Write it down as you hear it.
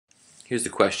Here's the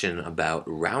question about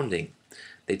rounding.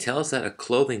 They tell us that a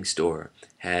clothing store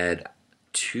had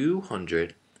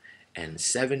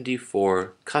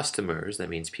 274 customers, that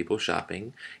means people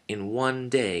shopping, in one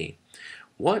day.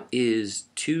 What is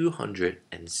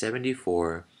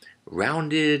 274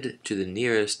 rounded to the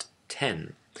nearest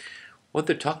 10? What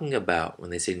they're talking about when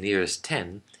they say nearest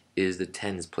 10 is the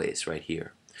tens place right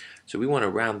here. So we want to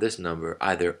round this number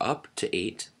either up to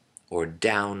 8 or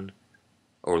down,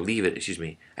 or leave it,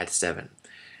 at 7.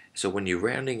 So when you're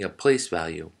rounding a place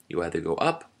value, you either go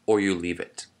up or you leave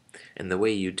it. And the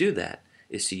way you do that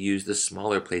is to use the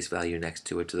smaller place value next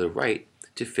to it to the right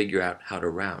to figure out how to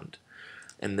round.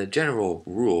 And the general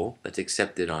rule that's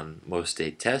accepted on most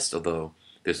state tests, although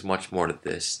there's much more to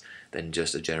this than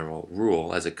just a general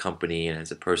rule, as a company and as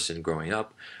a person growing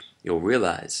up, you'll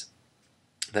realize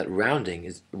that rounding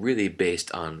is really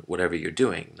based on whatever you're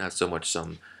doing, not so much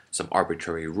some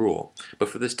arbitrary rule. But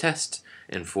for this test,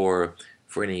 and for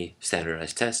any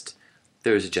standardized test,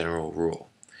 there is a general rule.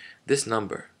 This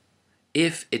number,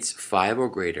 if it's 5 or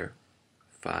greater,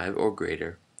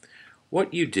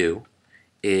 what you do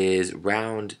is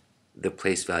round the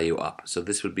place value up. So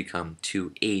this would become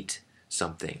 28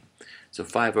 something. So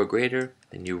 5 or greater,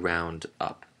 then you round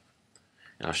up.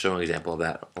 And I'll show an example of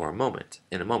that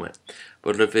in a moment.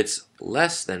 But if it's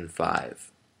less than 5,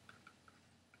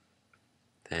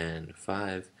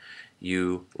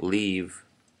 you leave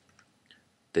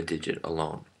the digit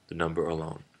alone, the number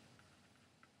alone.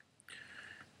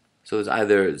 So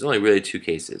there's only really two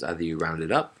cases. Either you round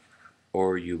it up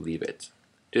or you leave it,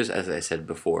 just as I said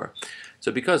before.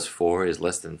 So because 4 is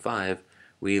less than 5,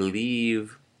 we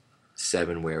leave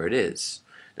 7 where it is.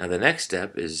 Now the next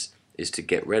step is to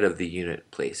get rid of the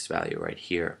unit place value right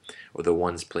here, or the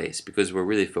ones place, because we're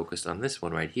really focused on this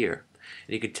one right here.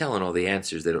 And you can tell in all the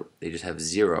answers that they just have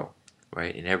 0,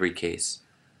 right, in every case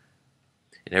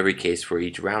for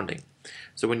each rounding.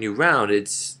 So when you round,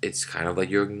 it's kind of like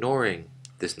you're ignoring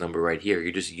this number right here.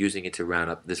 You're just using it to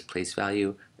round up this place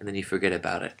value, and then you forget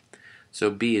about it. So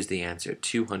B is the answer,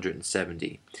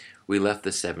 270. We left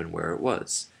the 7 where it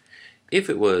was.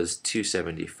 If it was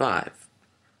 275,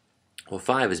 well,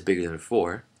 5 is bigger than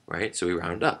 4, right? So we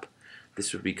round up.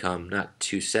 This would become not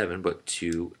 27, but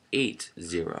 280,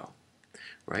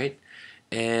 right?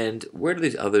 And where do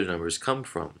these other numbers come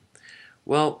from?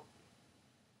 Well,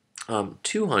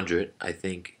 200, I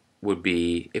think, would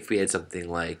be if we had something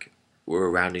like we're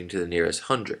rounding to the nearest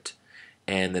 100,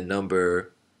 and the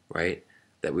number, right,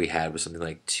 that we had was something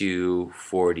like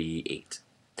 248.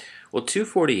 Well,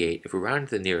 248, if we're rounding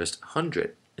to the nearest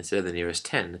 100 instead of the nearest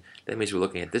 10, that means we're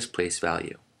looking at this place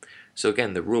value. So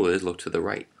again, the rule is look to the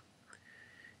right.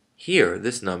 Here,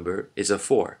 this number is a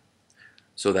 4.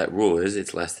 So that rule is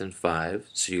it's less than 5,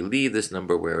 so you leave this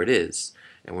number where it is.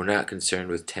 And we're not concerned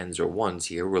with tens or ones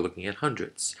here, we're looking at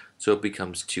hundreds. So it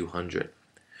becomes 200.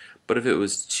 But if it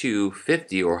was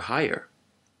 250 or higher,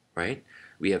 right,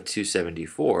 we have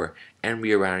 274, and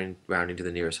we are rounding to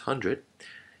the nearest 100,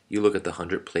 you look at the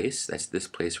 100 place, that's this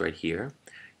place right here,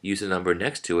 use the number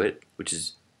next to it, which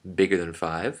is bigger than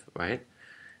 5, right,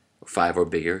 5 or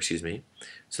bigger, excuse me,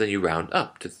 so then you round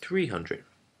up to 300.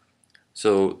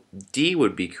 So D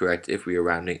would be correct if we were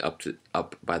rounding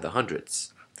up by the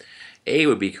hundreds. A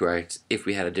would be correct if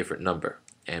we had a different number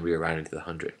and we were rounding to the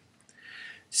 100.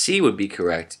 C would be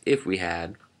correct if we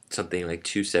had something like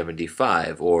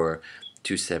 275 or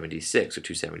 276 or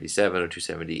 277 or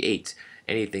 278,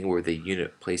 anything where the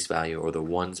unit place value or the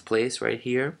ones place right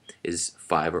here is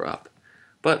 5 or up.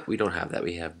 But we don't have that.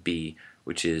 We have B,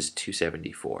 which is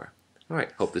 274. All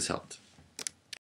right, hope this helped.